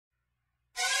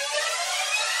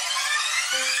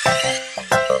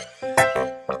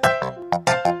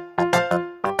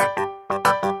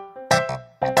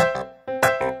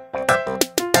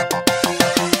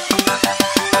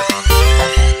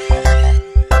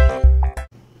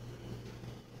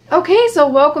Okay, so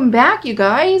welcome back, you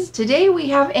guys. Today we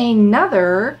have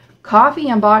another coffee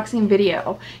unboxing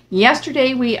video.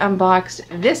 Yesterday we unboxed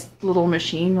this little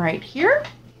machine right here,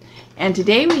 and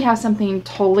today we have something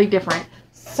totally different.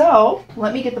 So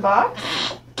let me get the box.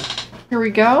 Here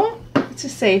we go. Let's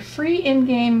just say free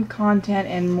in-game content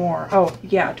and more. Oh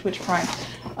yeah, Twitch Prime.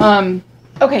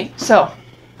 Okay, so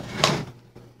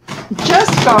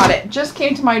just got it. Just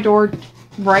came to my door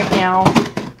right now.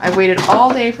 I waited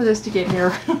all day for this to get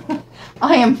here.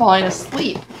 I am falling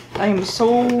asleep. I am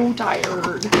so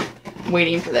tired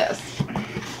waiting for this.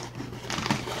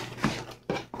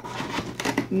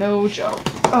 No joke.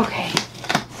 Okay.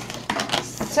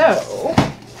 So,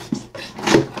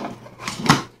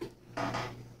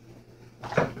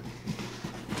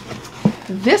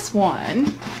 this one,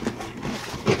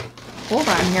 hold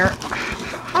on here.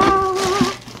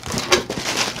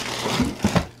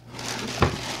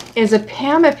 Is a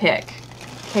Pamapic.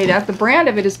 Okay, that's the brand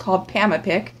of it is called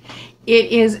Pamapic. It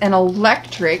is an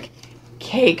electric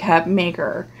K-cup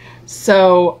maker.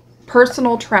 So,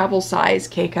 personal travel size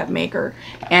K-cup maker.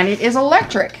 And it is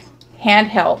electric,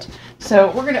 handheld. So,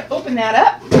 we're going to open that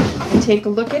up and take a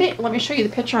look at it. Let me show you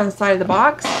the picture on the side of the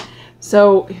box.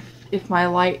 So, if my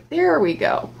light, there we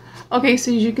go. Okay,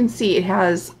 so as you can see, it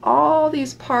has all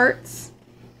these parts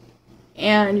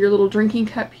and your little drinking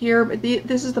cup here. But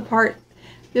this is the part.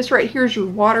 This right here is your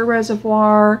water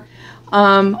reservoir.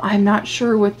 I'm not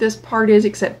sure what this part is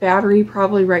except battery,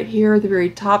 probably right here, the very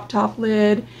top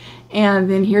lid.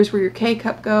 And then here's where your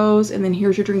K-cup goes, and then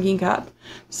here's your drinking cup.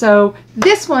 So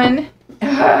this one,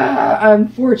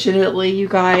 unfortunately, you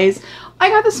guys, I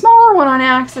got the smaller one on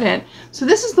accident. So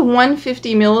this is the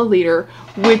 150 milliliter,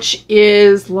 which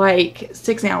is like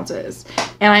 6 ounces.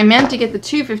 And I meant to get the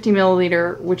 250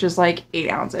 milliliter, which is like 8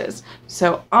 ounces.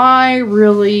 So I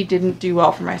really didn't do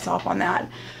well for myself on that.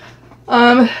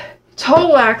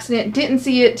 Total accident. Didn't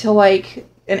see it till like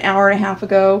an hour and a half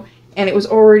ago. And it was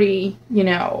already, you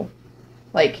know,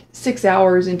 like 6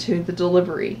 hours into the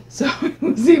delivery. So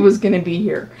it was going to be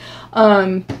here.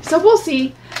 So we'll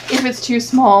see if it's too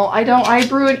small. I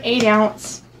brew an 8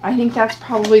 ounce. I think that's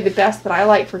probably the best that I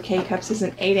like for K-cups is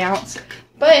an 8 ounce.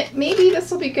 But maybe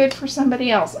this will be good for somebody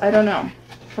else. I don't know.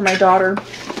 For my daughter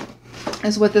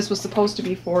is what this was supposed to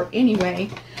be for anyway.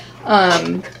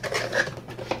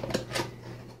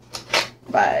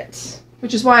 But,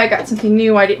 which is why I got something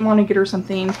new. I didn't want to get her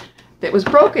something that was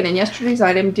broken, and yesterday's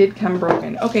item did come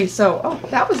broken. Okay, so, oh,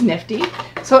 that was nifty.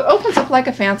 So it opens up like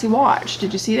a fancy watch.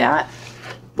 Did you see that?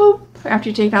 Boop. After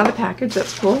you take it out of the package,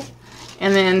 that's cool.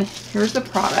 And then here's the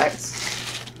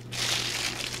products.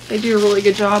 They do a really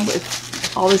good job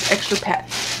with all this extra pet.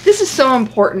 This is so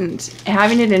important,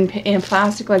 having it in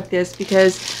plastic like this,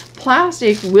 because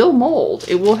plastic will mold.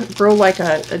 It will grow like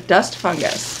a dust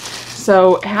fungus.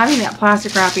 So having that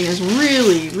plastic wrapping is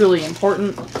really, really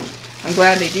important. I'm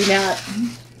glad they do that.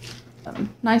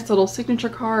 Nice little signature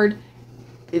card.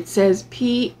 It says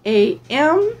P-A-M-A-P-I-C,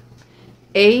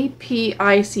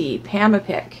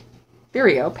 Pamapic. There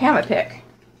we go, Pamapic.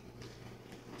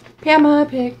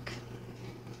 Pamapic.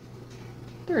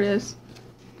 There it is.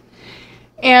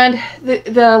 And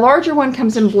the larger one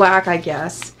comes in black, I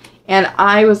guess. And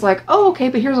I was like, oh, okay,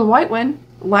 but here's a white one.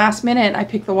 Last minute, I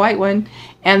picked the white one.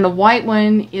 And the white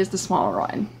one is the smaller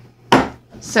one.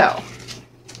 So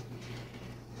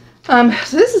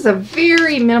this is a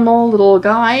very minimal little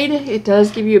guide. It does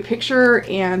give you a picture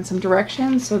and some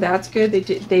directions, so that's good.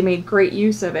 They made great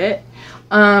use of it.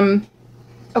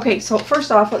 Okay, so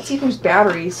first off, let's see if there's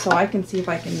batteries so I can see if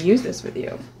I can use this with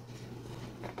you.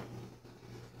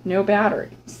 No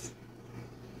batteries.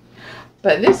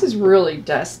 But this is really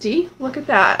dusty. Look at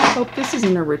that. I hope this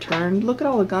isn't a return. Look at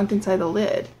all the gunk inside the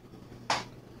lid.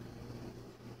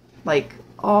 Like,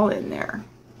 all in there.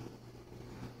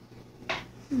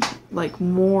 Like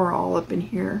more all up in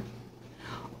here.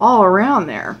 All around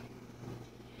there.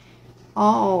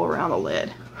 All around the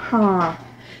lid. Huh.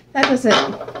 That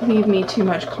doesn't leave me too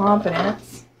much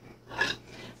confidence.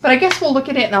 But I guess we'll look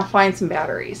at it and I'll find some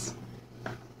batteries.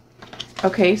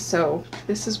 Okay, so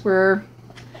this is where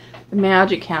the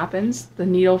magic happens. The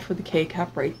needle for the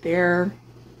K-cup right there.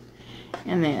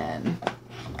 And then...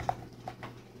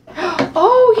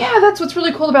 oh yeah, that's what's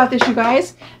really cool about this, you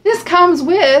guys. This comes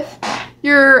with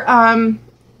your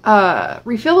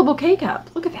refillable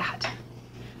K-cup. Look at that.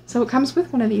 So it comes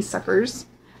with one of these suckers.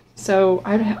 So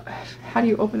how do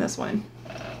you open this one?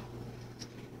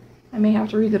 I may have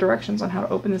to read the directions on how to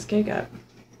open this K-cup.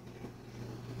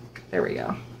 There we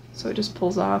go. So it just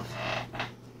pulls off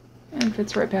and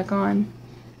fits right back on.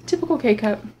 Typical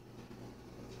K-cup.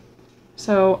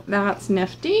 So that's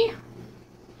nifty.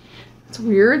 It's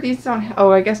weird. These don't,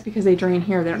 oh, I guess because they drain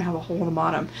here, they don't have a hole in the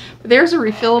bottom. But there's a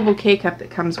refillable K-cup that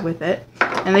comes with it,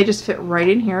 and they just fit right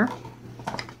in here.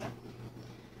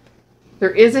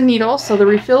 There is a needle, so the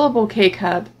refillable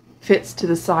K-cup fits to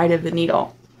the side of the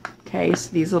needle. Okay,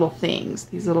 so these little things,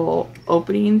 these little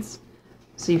openings,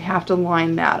 so you have to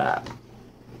line that up.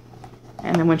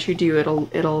 And then once you do,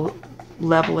 it'll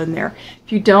level in there.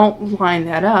 If you don't line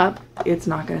that up, it's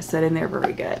not going to sit in there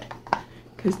very good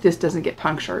because this doesn't get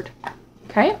punctured.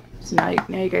 Okay, so now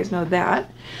you guys know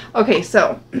that. Okay,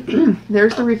 so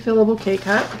there's the refillable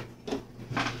K-cup.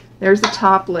 There's the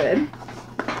top lid.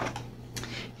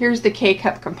 Here's the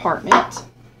K-cup compartment.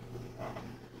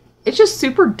 It's just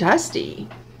super dusty.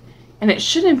 And it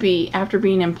shouldn't be after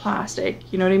being in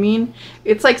plastic. You know what I mean?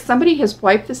 It's like somebody has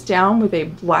wiped this down with a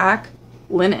black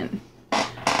linen.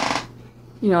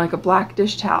 You know, like a black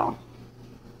dish towel.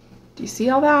 Do you see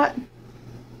all that?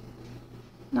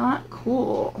 Not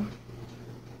cool.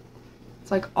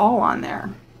 It's like all on there.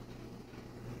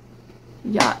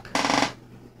 Yuck.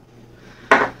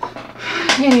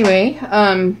 Anyway,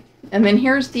 and then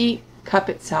here's the cup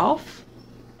itself.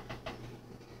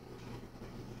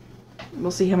 We'll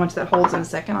see how much that holds in a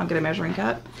second. I'll get a measuring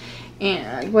cup.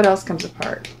 And what else comes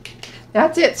apart?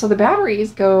 That's it. So the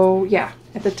batteries go, yeah,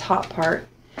 at the top part.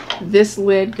 This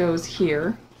lid goes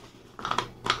here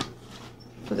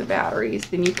for the batteries.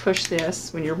 Then you push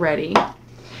this when you're ready.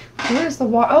 Where's the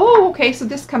water? Oh, okay. So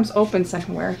this comes open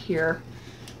somewhere here.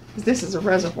 This is a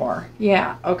reservoir.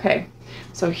 Yeah, okay.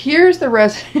 So here's the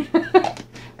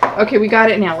Okay, we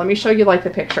got it now. Let me show you like the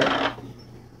picture.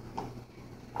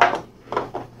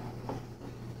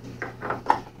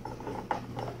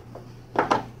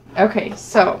 Okay,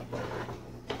 so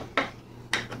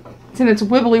it's in its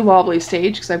wibbly wobbly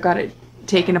stage because I've got it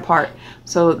taken apart.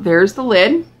 So there's the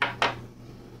lid.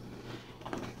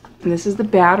 And this is the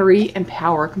battery and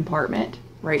power compartment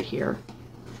right here.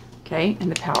 Okay, in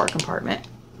the power compartment.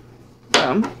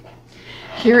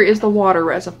 Here is the water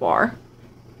reservoir.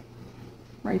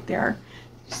 Right there.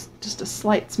 Just a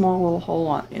slight small little hole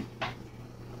on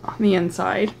the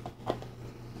inside.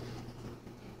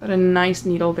 But a nice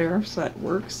needle there, so that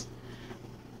works.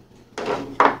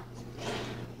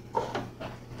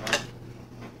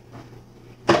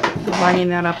 Lining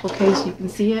that up okay so you can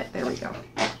see it. There we go.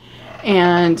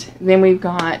 And then we've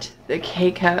got the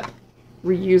K-cup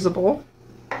reusable.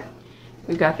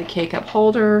 We've got the K-cup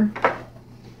holder.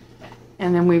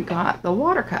 And then we've got the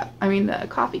water cup. I mean the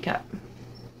coffee cup.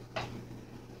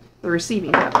 The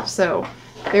receiving cup. So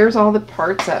there's all the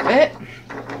parts of it.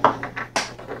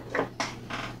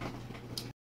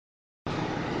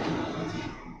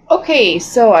 Okay,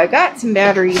 so I got some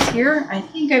batteries here. I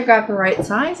think I've got the right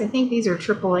size. I think these are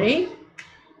AAA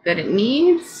that it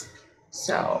needs.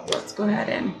 So let's go ahead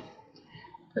and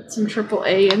put some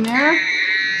AAA in there.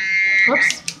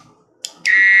 Whoops.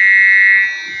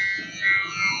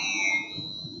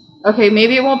 Okay,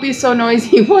 maybe it won't be so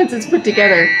noisy once it's put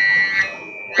together.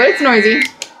 But it's noisy.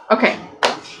 Okay.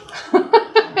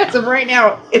 So right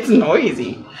now, it's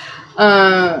noisy.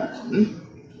 Let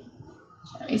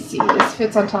me see. This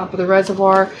fits on top of the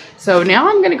reservoir. So now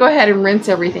I'm going to go ahead and rinse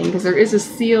everything because there is a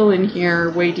seal in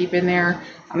here, way deep in there.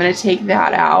 I'm going to take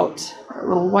that out. A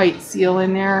little white seal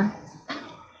in there.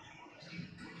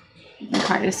 You can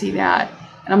kind of see that.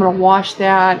 And I'm going to wash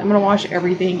that. I'm going to wash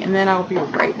everything, and then I'll be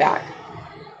right back.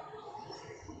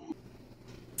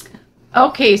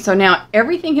 Okay, so now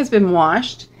everything has been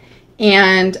washed,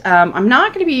 and I'm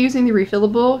not going to be using the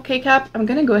refillable K-cup. I'm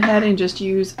going to go ahead and just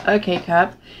use a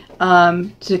K-cup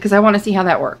because I want to see how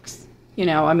that works. You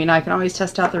know, I mean, I can always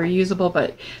test out the reusable,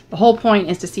 but the whole point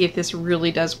is to see if this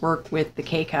really does work with the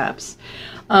K-cups.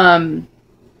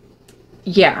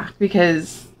 Yeah,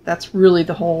 because that's really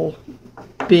the whole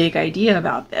big idea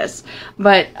about this.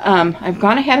 But I've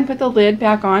gone ahead and put the lid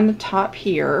back on the top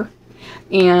here,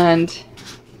 and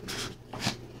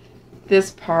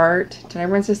this part, did I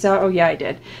rinse this out? Oh yeah, I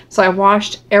did. So I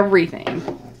washed everything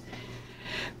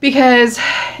because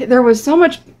there was so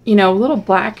much, you know, little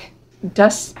black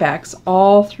dust specks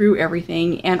all through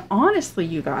everything. And honestly,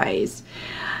 you guys,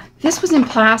 this was in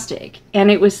plastic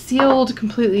and it was sealed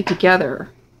completely together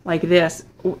like this.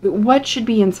 What should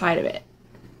be inside of it?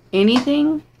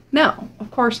 Anything? No,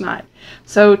 of course not.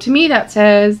 So to me, that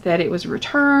says that it was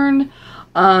returned,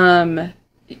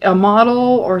 a model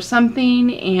or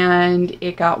something, and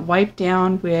it got wiped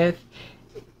down with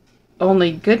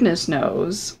only goodness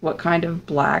knows what kind of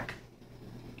black,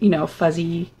 you know,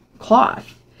 fuzzy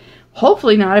cloth.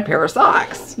 Hopefully not a pair of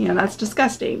socks. You know, that's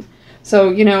disgusting. So,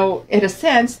 you know, in a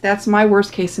sense, that's my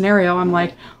worst case scenario. I'm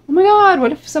like, oh my God,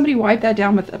 what if somebody wiped that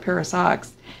down with a pair of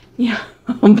socks? yeah,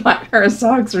 a black pair of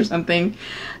socks or something,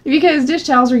 because dish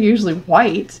towels are usually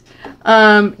white,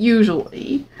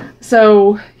 usually.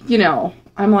 So, you know,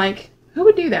 I'm like, who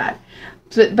would do that?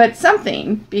 But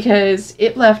something, because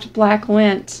it left black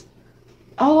lint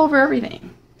all over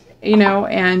everything, you know,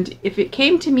 and if it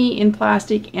came to me in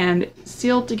plastic and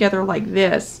sealed together like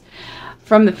this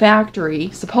from the factory,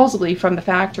 supposedly from the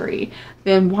factory,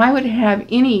 then why would it have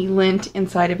any lint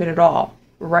inside of it at all?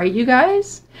 Right, you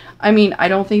guys? I mean, I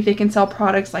don't think they can sell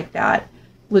products like that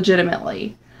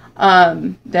legitimately. I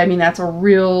mean, that's a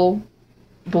real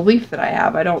belief that I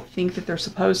have. I don't think that they're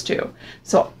supposed to.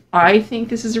 So I think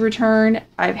this is a return.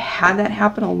 I've had that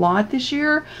happen a lot this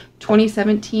year,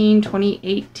 2017,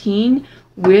 2018,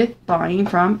 with buying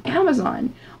from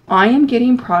Amazon. I am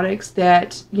getting products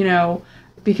that, you know,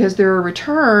 because they're a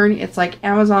return, it's like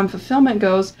Amazon fulfillment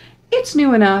goes, it's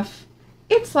new enough.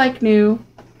 It's like new.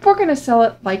 We're going to sell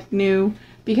it like new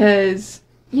because,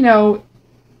 you know,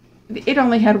 it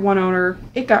only had one owner.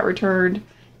 It got returned.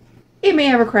 It may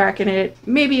have a crack in it.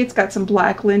 Maybe it's got some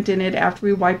black lint in it after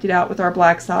we wiped it out with our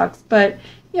black socks. But,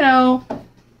 you know,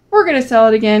 we're going to sell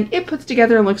it again. It puts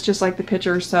together and looks just like the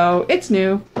picture, so it's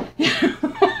new.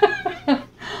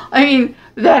 I mean,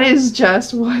 that is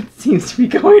just what seems to be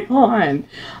going on.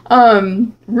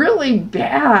 Really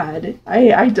bad.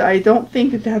 I don't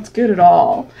think that that's good at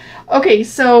all. Okay,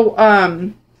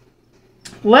 so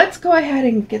let's go ahead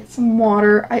and get some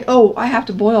water. I have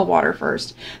to boil water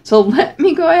first. So let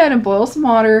me go ahead and boil some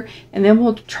water, and then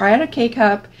we'll try out a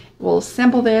K-cup. We'll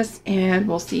assemble this, and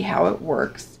we'll see how it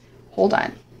works. Hold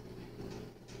on.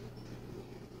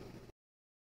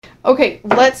 Okay,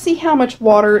 let's see how much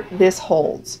water this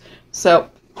holds.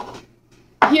 So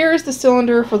here's the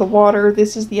cylinder for the water.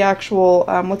 This is the actual,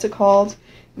 what's it called?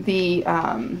 The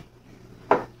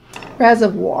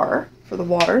reservoir for the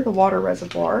water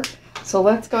reservoir. So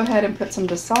let's go ahead and put some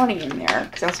Dasani in there,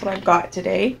 because that's what I've got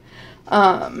today.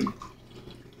 And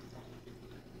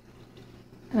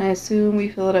I assume we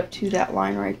fill it up to that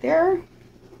line right there.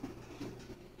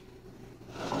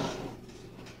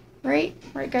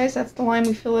 Right, guys, that's the line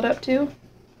we fill it up to.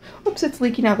 Oops, it's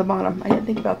leaking out the bottom. I didn't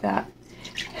think about that.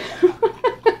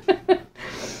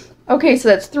 Okay, so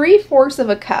that's 3/4 of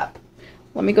a cup.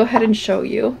 Let me go ahead and show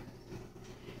you.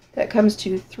 That comes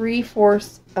to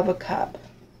 3/4 of a cup.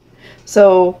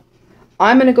 So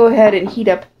I'm going to go ahead and heat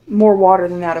up more water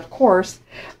than that, of course,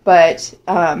 but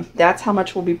that's how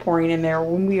much we'll be pouring in there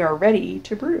when we are ready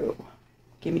to brew.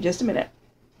 Give me just a minute.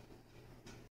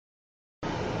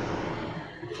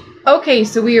 Okay,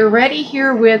 so we are ready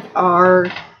here with our,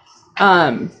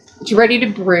 ready to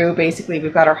brew, basically.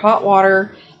 We've got our hot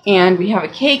water, and we have a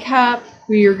K-cup.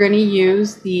 We are going to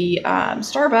use the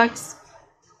Starbucks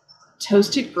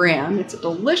Toasted Graham. It's a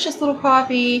delicious little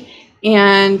coffee,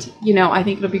 and, you know, I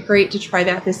think it'll be great to try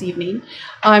that this evening.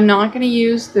 I'm not going to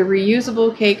use the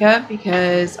reusable K-cup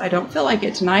because I don't feel like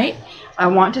it tonight. I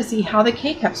want to see how the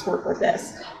K-cups work with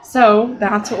this. So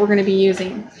that's what we're going to be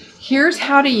using. Here's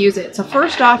how to use it. So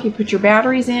first off, you put your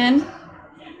batteries in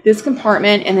this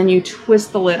compartment, and then you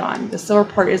twist the lid on. The silver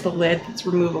part is the lid that's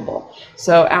removable.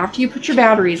 So after you put your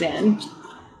batteries in,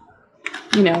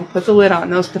 you know, put the lid on.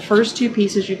 Those are the first two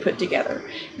pieces you put together.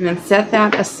 And then set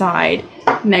that aside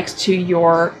next to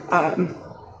your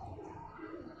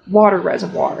water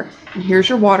reservoir. And here's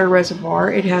your water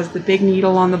reservoir. It has the big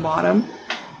needle on the bottom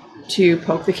to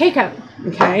poke the K-cup,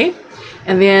 okay?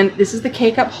 And then this is the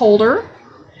K-cup holder,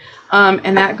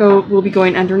 and that will be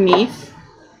going underneath,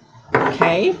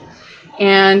 okay?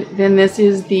 And then this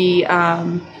is the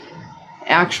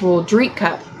actual drink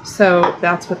cup. So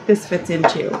that's what this fits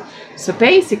into. So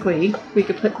basically, we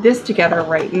could put this together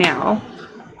right now.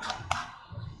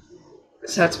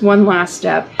 So that's one last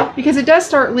step, because it does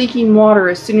start leaking water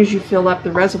as soon as you fill up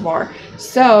the reservoir.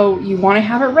 So you want to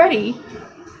have it ready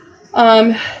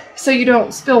so you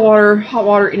don't spill water, hot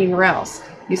water anywhere else.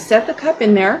 You set the cup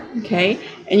in there, okay,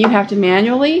 and you have to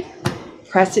manually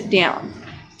press it down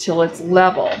till it's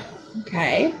level,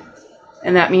 okay?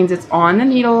 And that means it's on the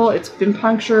needle, it's been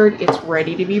punctured, it's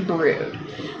ready to be brewed.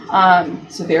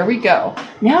 So there we go.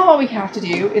 Now all we have to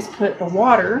do is put the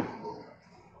water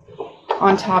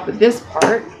on top of this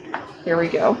part. There we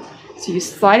go. So you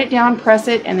slide it down, press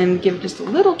it, and then give it just a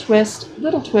little twist,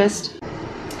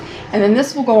 and then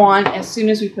this will go on as soon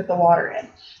as we put the water in.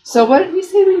 So what did we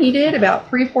say we needed?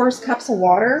 About 3/4 cups of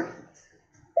water.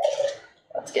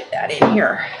 Let's get that in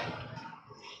here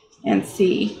and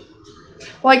see.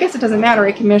 Well, I guess it doesn't matter.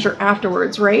 I can measure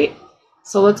afterwards, right?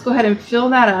 So let's go ahead and fill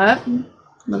that up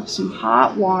with some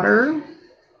hot water.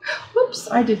 Whoops,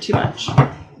 I did too much.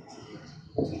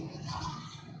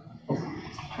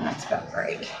 That's about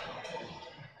right.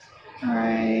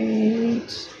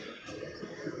 right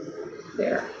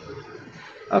there.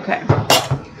 Okay.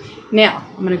 Now,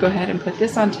 I'm going to go ahead and put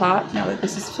this on top now that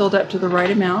this is filled up to the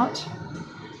right amount.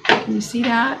 Can you see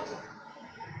that?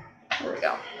 There we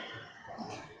go.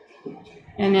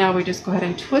 And now we just go ahead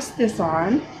and twist this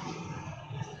on.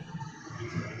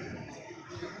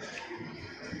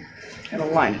 Gotta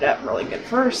line it up really good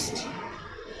first.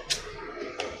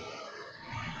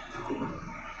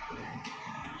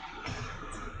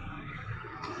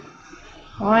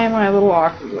 Why am I a little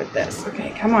awkward with this?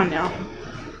 Okay, come on now.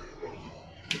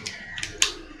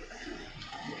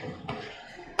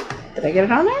 Did I get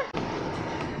it on there?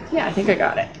 Yeah, I think I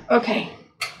got it. Okay.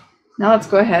 Now let's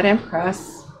go ahead and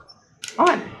press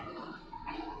on.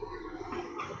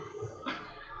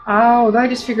 Oh, I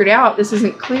just figured out this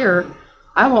isn't clear.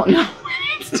 I won't know when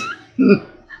it's done.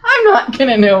 I'm not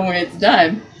gonna know when it's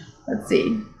done. Let's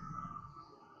see.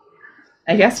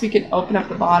 I guess we could open up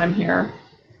the bottom here.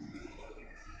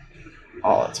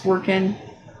 Oh, it's working.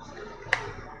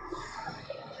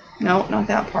 No, not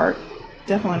that part.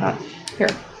 Definitely not. Here.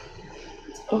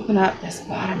 Let's open up this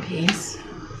bottom piece.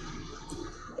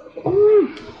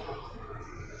 Ooh.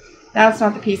 That's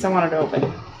not the piece I wanted to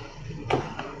open.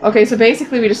 Okay, so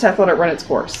basically we just have to let it run its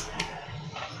course.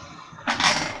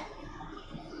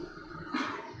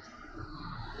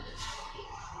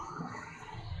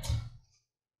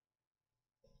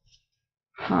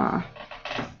 Huh.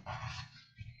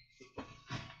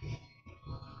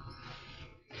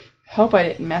 Hope I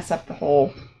didn't mess up the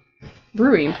whole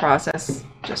brewing process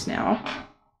just now.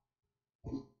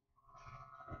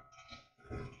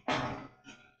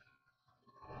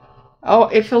 Oh,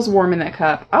 it feels warm in that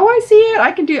cup. Oh, I see it.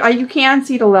 I can do. You can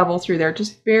see the level through there,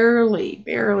 just barely,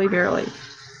 barely, barely.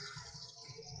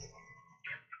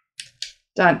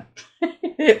 Done.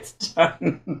 It's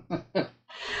done.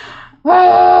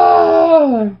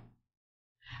 Oh.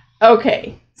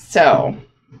 Okay, so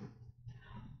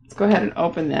let's go ahead and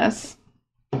open this,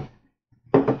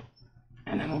 and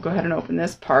then we'll go ahead and open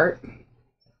this part.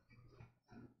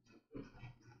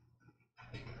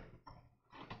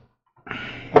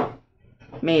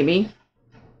 Maybe.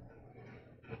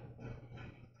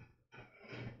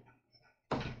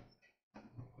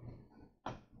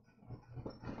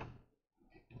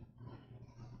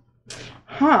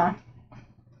 Huh.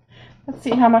 Let's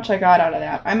see how much I got out of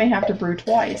that. I may have to brew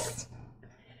twice.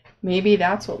 Maybe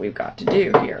that's what we've got to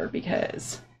do here,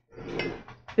 because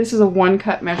this is a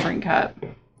 1-cup measuring cup.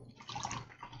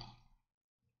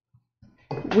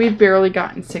 We've barely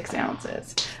gotten 6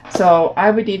 ounces. So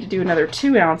I would need to do another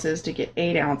 2 ounces to get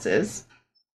 8 ounces.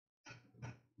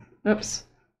 Oops,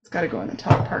 it's got to go in the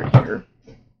top part here.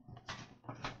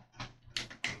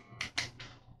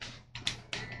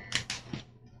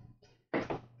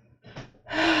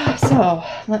 So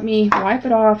let me wipe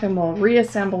it off and we'll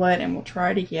reassemble it, and we'll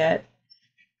try to get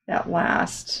that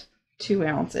last 2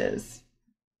 ounces.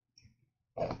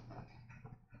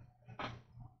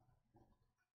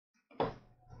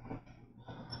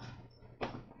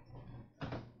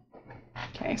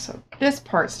 Okay, so this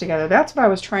part's together. That's what I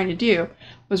was trying to do,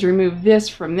 was remove this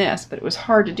from this, but it was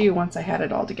hard to do once I had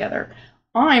it all together.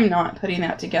 I'm not putting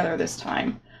that together this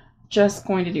time. Just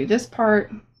going to do this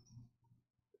part.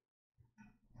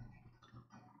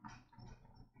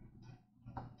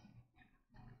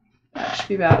 That should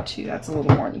be about 2. That's a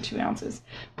little more than 2 ounces,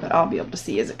 but I'll be able to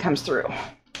see as it comes through.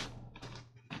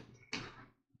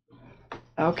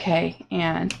 Okay,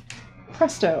 and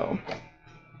presto.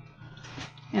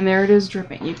 And there it is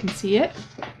dripping. You can see it.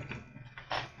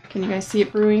 Can you guys see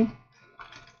it brewing?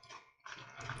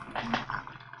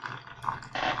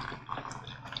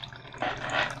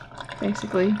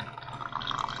 Basically,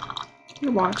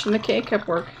 you're watching the K-cup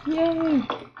work. Yay!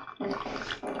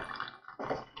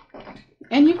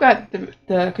 And you've got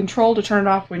the control to turn it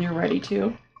off when you're ready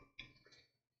to.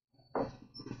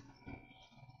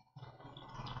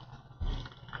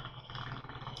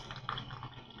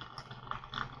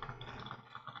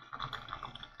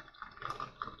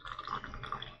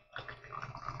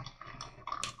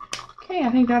 Okay, I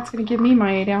think that's going to give me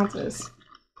my 8 ounces.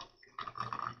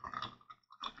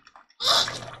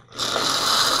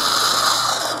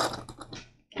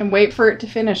 And wait for it to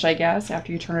finish, I guess.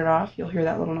 After you turn it off, you'll hear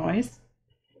that little noise.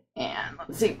 And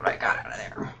let's see what I got out of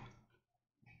there.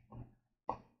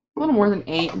 A little more than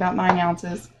 8, about 9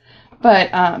 ounces. But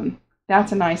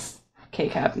that's a nice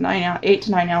K-cup. 8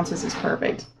 to 9 ounces is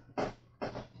perfect.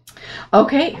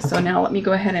 Okay, so now let me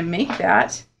go ahead and make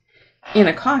that in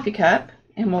a coffee cup,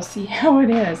 and we'll see how it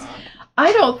is.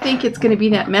 I don't think it's going to be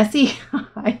that messy.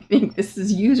 I think this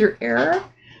is user error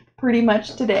pretty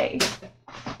much today.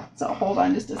 So hold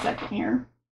on just a second here.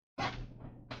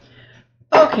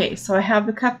 Okay, so I have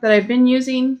the cup that I've been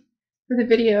using for the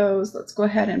videos. Let's go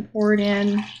ahead and pour it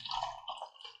in.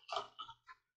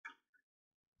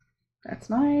 That's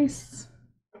nice.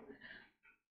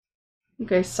 You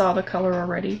guys saw the color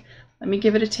already. Let me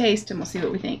give it a taste and we'll see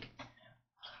what we think.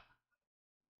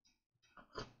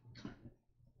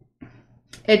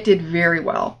 It did very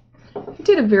well. It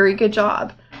did a very good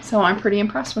job. So I'm pretty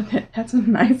impressed with it. That's a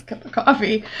nice cup of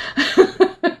coffee.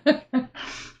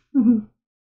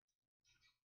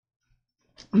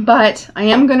 But I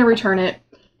am going to return it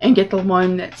and get the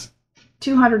one that's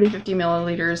 250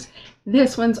 milliliters.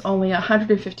 This one's only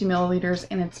 150 milliliters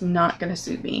and it's not going to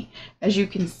suit me. As you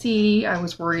can see, I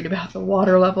was worried about the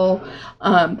water level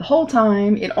the whole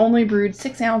time. It only brewed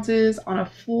 6 ounces on a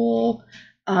full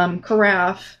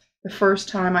carafe. The first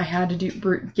time I had to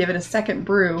give it a second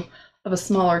brew of a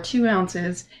smaller 2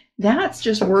 ounces. That's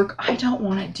just work I don't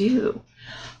want to do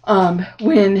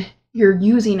when you're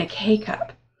using a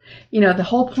K-cup. You know, the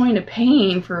whole point of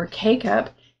paying for a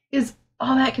K-cup is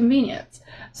all that convenience.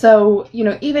 So, you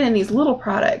know, even in these little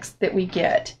products that we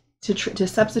get to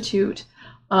substitute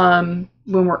when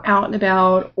we're out and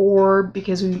about, or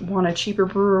because we want a cheaper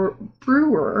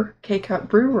brewer, K-cup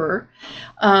brewer,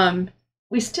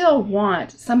 we still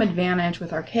want some advantage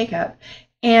with our K-cup.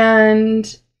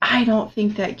 And I don't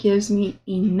think that gives me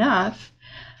enough,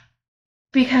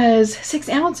 because 6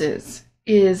 ounces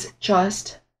is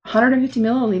just 150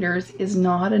 milliliters is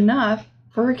not enough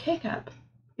for a K-cup.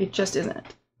 It just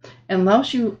isn't.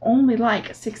 Unless you only like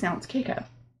a 6 ounce K-cup.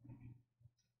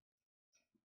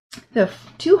 The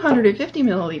 250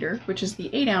 milliliter, which is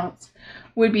the 8 ounce,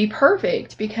 would be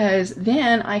perfect, because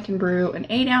then I can brew an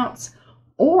 8 ounce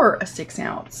or a 6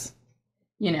 ounce,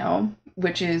 you know,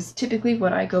 which is typically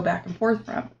what I go back and forth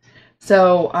from.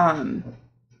 So,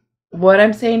 what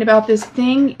I'm saying about this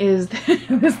thing is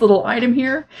this little item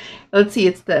here. Let's see,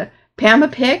 it's the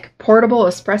Pamapic portable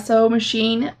espresso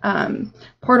machine.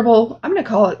 Portable, I'm going to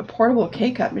call it a portable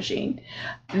K-cup machine.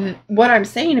 What I'm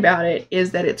saying about it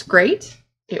is that it's great.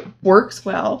 It works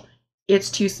well.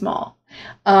 It's too small.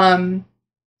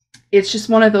 It's just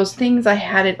one of those things. I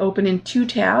had it open in 2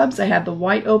 tabs. I had the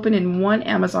white open in one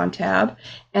Amazon tab,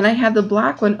 and I had the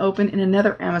black one open in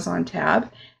another Amazon tab.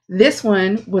 This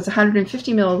one was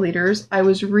 150 milliliters. I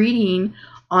was reading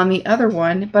on the other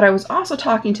one, but I was also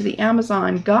talking to the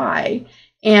Amazon guy,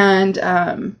 and,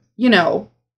 you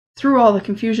know, through all the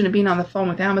confusion of being on the phone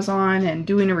with Amazon and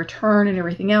doing a return and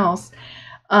everything else,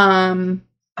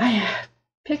 I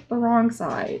picked the wrong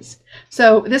size.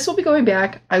 So this will be going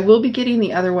back. I will be getting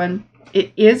the other one.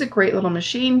 It is a great little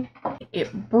machine.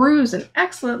 It brews an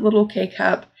excellent little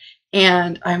K-cup,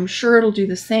 and I'm sure it'll do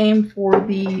the same for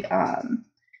the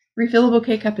refillable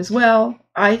K-cup as well.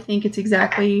 I think it's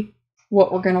exactly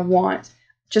what we're going to want.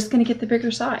 Just going to get the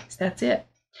bigger size. That's it.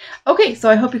 Okay, so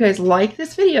I hope you guys like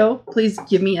this video. Please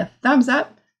give me a thumbs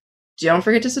up. Don't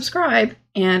forget to subscribe,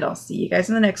 and I'll see you guys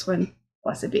in the next one.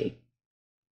 Blessed be.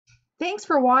 Thanks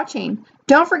for watching.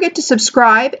 Don't forget to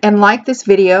subscribe and like this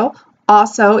video.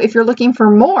 Also, if you're looking for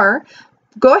more,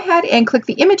 go ahead and click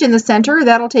the image in the center.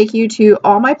 That'll take you to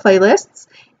all my playlists.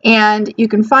 And you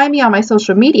can find me on my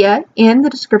social media in the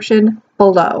description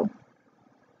below.